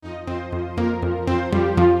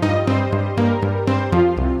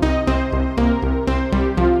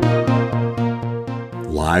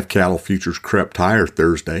Live cattle futures crept higher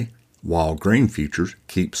Thursday, while grain futures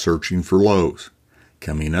keep searching for lows.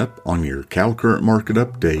 Coming up on your cattle current market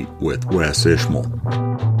update with Wes Ishmael.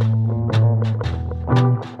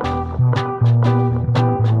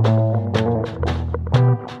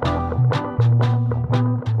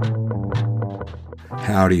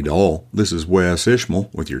 Howdy to all, this is Wes Ishmael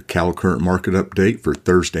with your cattle current market update for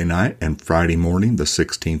Thursday night and Friday morning, the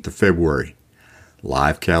 16th of February.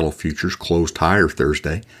 Live cattle futures closed higher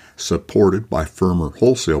Thursday, supported by firmer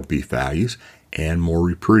wholesale beef values and more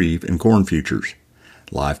reprieve in corn futures.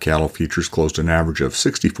 Live cattle futures closed an average of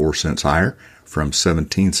 64 cents higher, from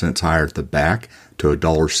 17 cents higher at the back to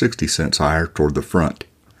 $1.60 higher toward the front.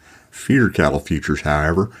 Feeder cattle futures,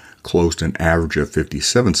 however, closed an average of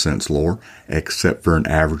 57 cents lower, except for an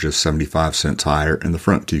average of 75 cents higher in the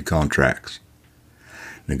front two contracts.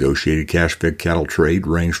 Negotiated cash-fed cattle trade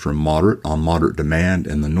ranged from moderate on moderate demand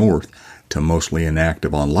in the north to mostly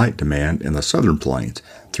inactive on light demand in the southern plains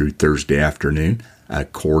through Thursday afternoon,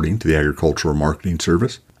 according to the Agricultural Marketing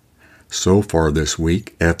Service. So far this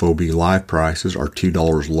week, FOB live prices are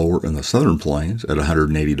 $2 lower in the southern plains at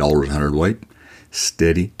 $180 a hundredweight,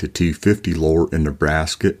 steady to $2.50 lower in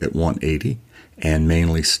Nebraska at $180, and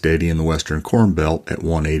mainly steady in the western corn belt at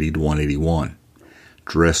 $180 to $181.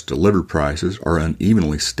 Dressed delivered prices are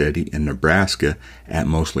unevenly steady in Nebraska at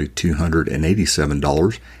mostly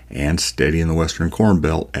 $287 and steady in the western corn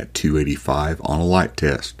belt at $285 on a light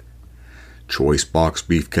test. Choice box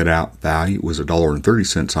beef cutout value was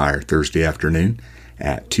 $1.30 higher Thursday afternoon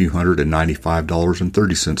at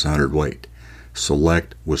 $295.30 a hundredweight.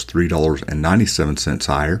 Select was $3.97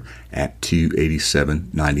 higher at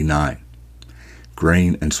 $287.99.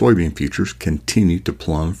 Grain and soybean futures continue to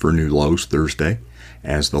plumb for new lows Thursday,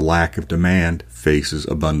 as the lack of demand faces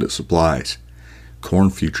abundant supplies. Corn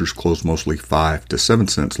futures closed mostly 5 to 7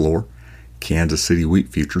 cents lower, Kansas City wheat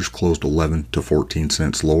futures closed 11 to 14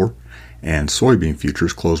 cents lower, and soybean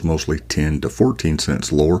futures closed mostly 10 to 14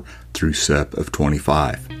 cents lower through SEP of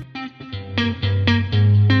 25.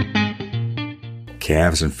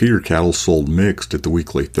 Calves and feeder cattle sold mixed at the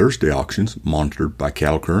weekly Thursday auctions monitored by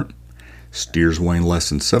Cattle Current. Steers weighing less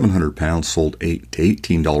than 700 pounds sold $8 to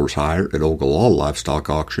 $18 higher at Ogallala Livestock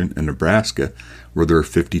Auction in Nebraska, where there are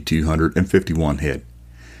 5,251 head.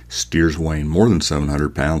 Steers weighing more than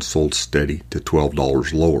 700 pounds sold steady to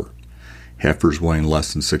 $12 lower. Heifers weighing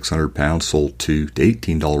less than 600 pounds sold $2 to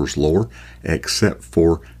 $18 lower, except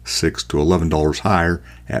for $6 to $11 higher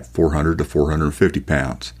at 400 to 450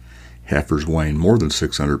 pounds. Heifers weighing more than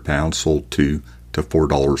 600 pounds sold $2 to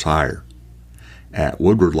 $4 higher. At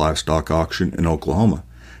Woodward Livestock Auction in Oklahoma,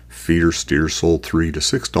 feeder steers sold $3 to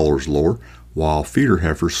 $6 lower, while feeder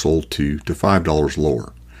heifers sold $2 to $5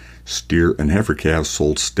 lower. Steer and heifer calves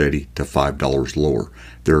sold steady to $5 lower.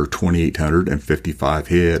 There are 2,855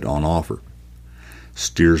 head on offer.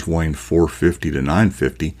 Steers weighing 450 to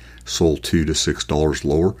 950 sold $2 to $6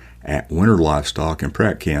 lower at Winter Livestock in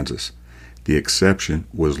Pratt, Kansas. The exception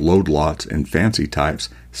was load lots and fancy types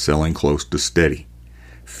selling close to steady.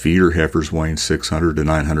 Feeder heifers weighing 600 to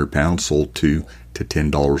 900 pounds sold $2 to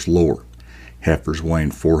 $10 lower. Heifers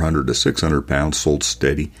weighing 400 to 600 pounds sold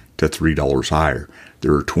steady to $3 higher.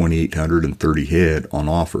 There are 2,830 head on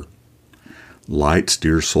offer. Light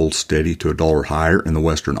steers sold steady to $1 higher in the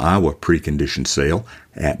western Iowa preconditioned sale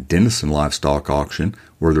at Denison Livestock Auction,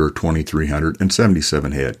 where there are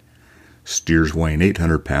 2,377 head. Steers weighing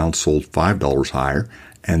 800 pounds sold $5 higher,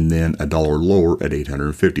 and then $1 lower at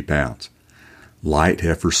 850 pounds. Light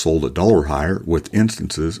heifers sold $1 higher, with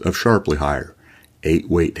instances of sharply higher.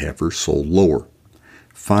 8-weight heifers sold lower.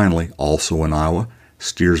 Finally, also in Iowa,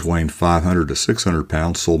 steers weighing 500 to 600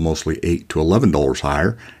 pounds sold mostly $8 to $11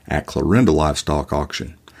 higher at Clarinda Livestock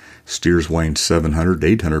Auction. Steers weighing 700 to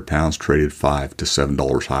 800 pounds traded $5 to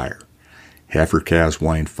 $7 higher. Heifer calves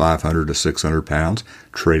weighing 500 to 600 pounds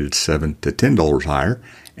traded $7 to $10 higher,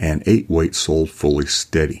 and 8-weight sold fully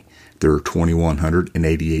steady. There are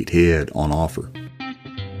 2,188 head on offer.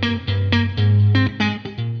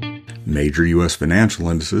 Major U.S. financial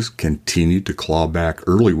indices continued to claw back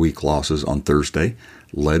early week losses on Thursday,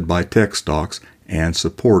 led by tech stocks and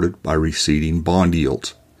supported by receding bond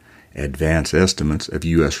yields. Advance estimates of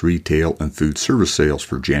U.S. retail and food service sales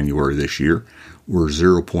for January this year were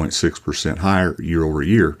 0.6% higher year over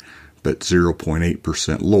year, but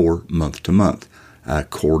 0.8% lower month to month,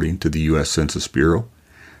 according to the U.S. Census Bureau.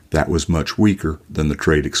 That was much weaker than the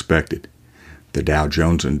trade expected. The Dow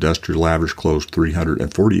Jones Industrial Average closed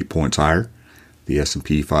 348 points higher, the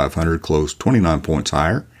S&P 500 closed 29 points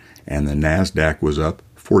higher, and the NASDAQ was up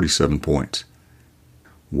 47 points.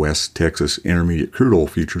 West Texas Intermediate crude oil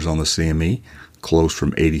futures on the CME closed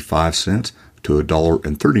from 85 cents to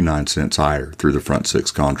 $1.39 higher through the front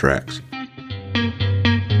 6 contracts.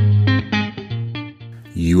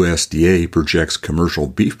 USDA projects commercial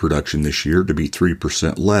beef production this year to be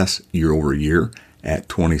 3% less year over year at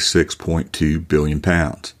 26.2 billion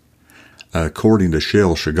pounds. According to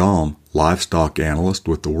Shel Shagam, livestock analyst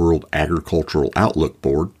with the World Agricultural Outlook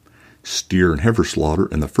Board, steer and heifer slaughter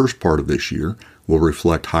in the first part of this year will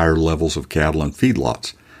reflect higher levels of cattle and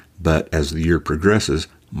feedlots, but as the year progresses,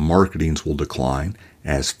 marketings will decline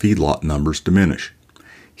as feedlot numbers diminish.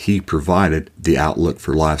 He provided the outlook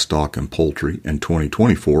for livestock and poultry in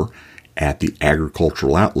 2024 at the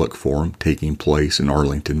Agricultural Outlook Forum taking place in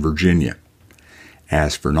Arlington, Virginia.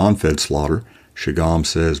 As for non-fed slaughter, Shagam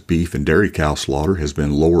says beef and dairy cow slaughter has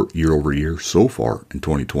been lower year over year so far in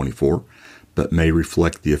 2024, but may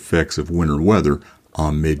reflect the effects of winter weather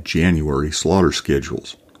on mid-January slaughter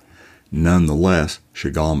schedules. Nonetheless,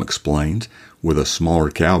 Shagam explains, with a smaller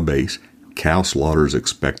cow base, cow slaughter is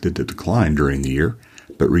expected to decline during the year,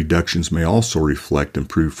 but reductions may also reflect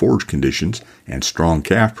improved forage conditions and strong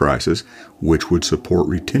calf prices, which would support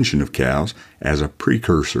retention of cows as a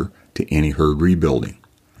precursor to any herd rebuilding.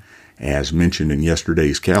 As mentioned in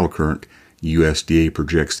yesterday's cattle current, USDA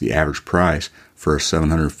projects the average price for a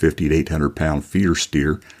 750 to 800 pound feeder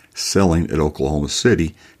steer selling at Oklahoma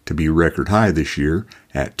City to be record high this year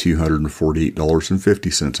at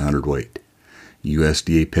 $248.50 a hundredweight.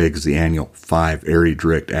 USDA pegs the annual 5 area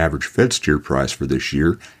direct average fed steer price for this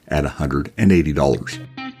year at $180.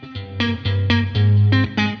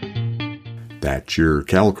 That's your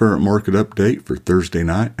cattle current market update for Thursday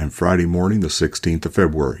night and Friday morning, the 16th of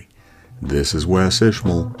February. This is Wes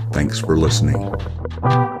Ishmael. Thanks for listening.